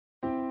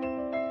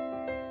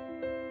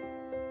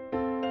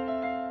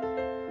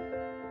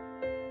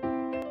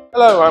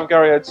Hello, I'm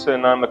Gary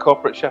Edson. I'm the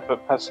corporate chef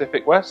at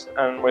Pacific West,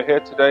 and we're here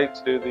today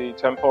to do the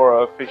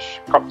tempura fish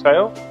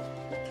cocktail.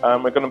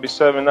 We're going to be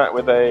serving that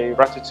with a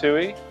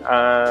ratatouille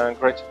and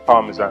grated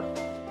parmesan.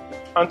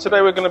 And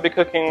today we're going to be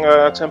cooking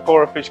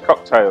tempura fish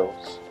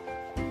cocktails.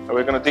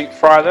 We're going to deep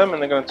fry them,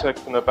 and they're going to take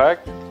from the bag,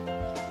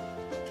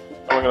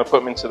 and we're going to put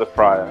them into the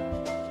fryer,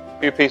 a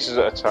few pieces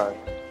at a time.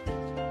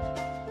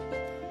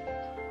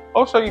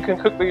 Also, you can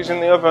cook these in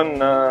the oven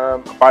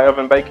by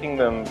oven baking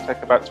them.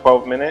 Take about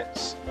 12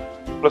 minutes.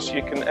 Plus,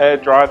 you can air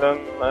dry them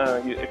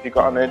if you've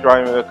got an air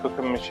drying with a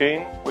cooking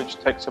machine, which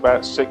takes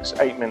about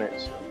 6-8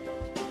 minutes.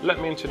 Let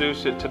me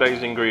introduce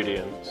today's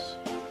ingredients.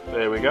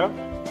 There we go.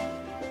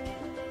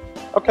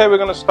 Okay, we're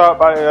going to start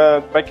by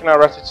making our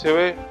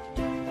ratatouille.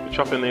 We're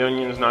chopping the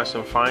onions nice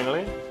and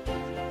finely,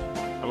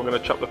 and we're going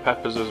to chop the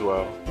peppers as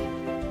well.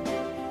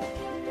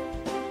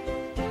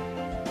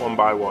 One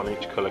by one,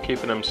 each colour,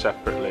 keeping them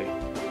separately.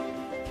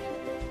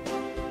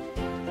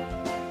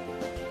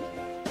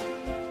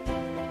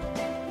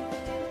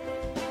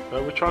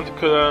 We're trying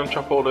to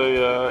chop all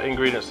the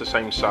ingredients the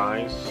same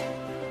size.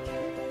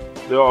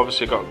 They've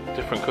obviously got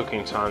different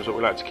cooking times, but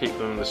we like to keep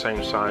them the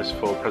same size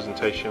for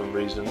presentation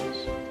reasons.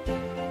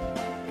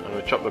 And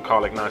we chop the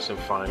garlic nice and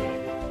finely.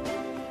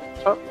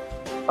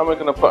 And we're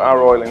going to put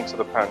our oil into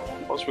the pan.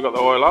 Once we've got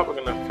the oil up, we're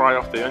going to fry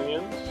off the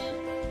onions,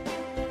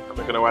 and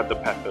we're going to add the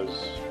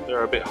peppers.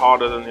 They're a bit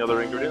harder than the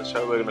other ingredients,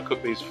 so we're going to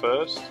cook these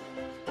first.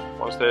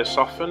 Once they're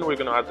softened, we're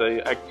going to add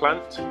the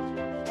eggplant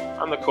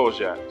and the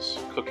courgettes.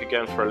 Cook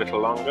again for a little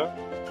longer,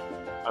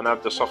 and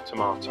add the soft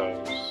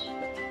tomatoes.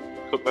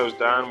 Cook those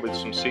down with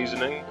some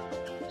seasoning,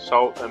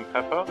 salt and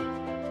pepper.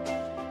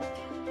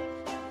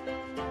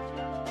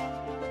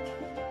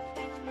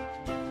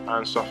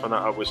 And soften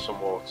that up with some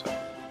water.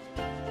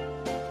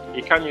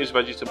 You can use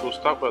vegetable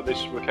stock, but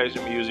this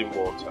occasion we're using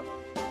water.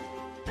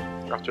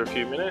 After a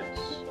few minutes,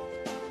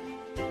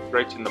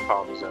 grate in the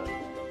parmesan.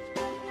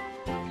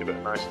 Give it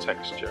a nice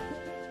texture.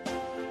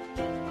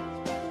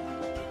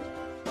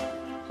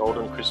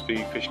 Golden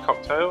crispy fish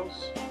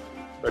cocktails,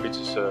 ready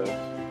to serve.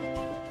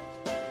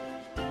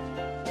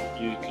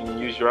 You can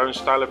use your own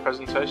style of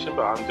presentation,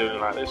 but I'm doing it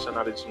like this and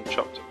added some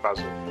chopped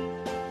basil.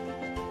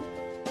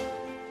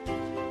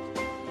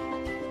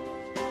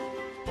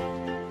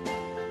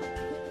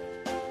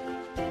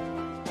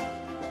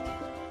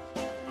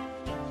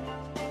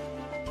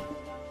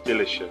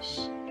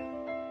 Delicious.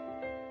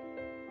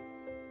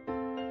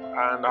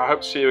 And I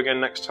hope to see you again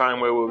next time,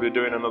 where we'll be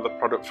doing another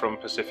product from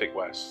Pacific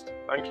West.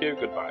 Thank you,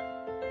 goodbye.